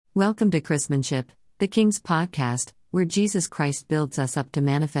Welcome to Christmanship, the King's podcast, where Jesus Christ builds us up to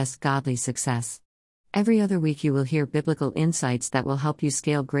manifest godly success. Every other week you will hear biblical insights that will help you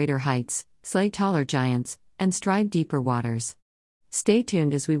scale greater heights, slay taller giants, and stride deeper waters. Stay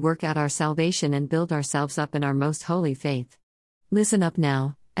tuned as we work out our salvation and build ourselves up in our most holy faith. Listen up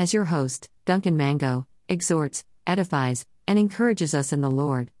now, as your host, Duncan Mango, exhorts, edifies, and encourages us in the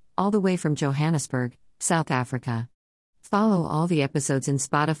Lord, all the way from Johannesburg, South Africa. Follow all the episodes in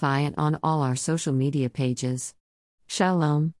Spotify and on all our social media pages. Shalom.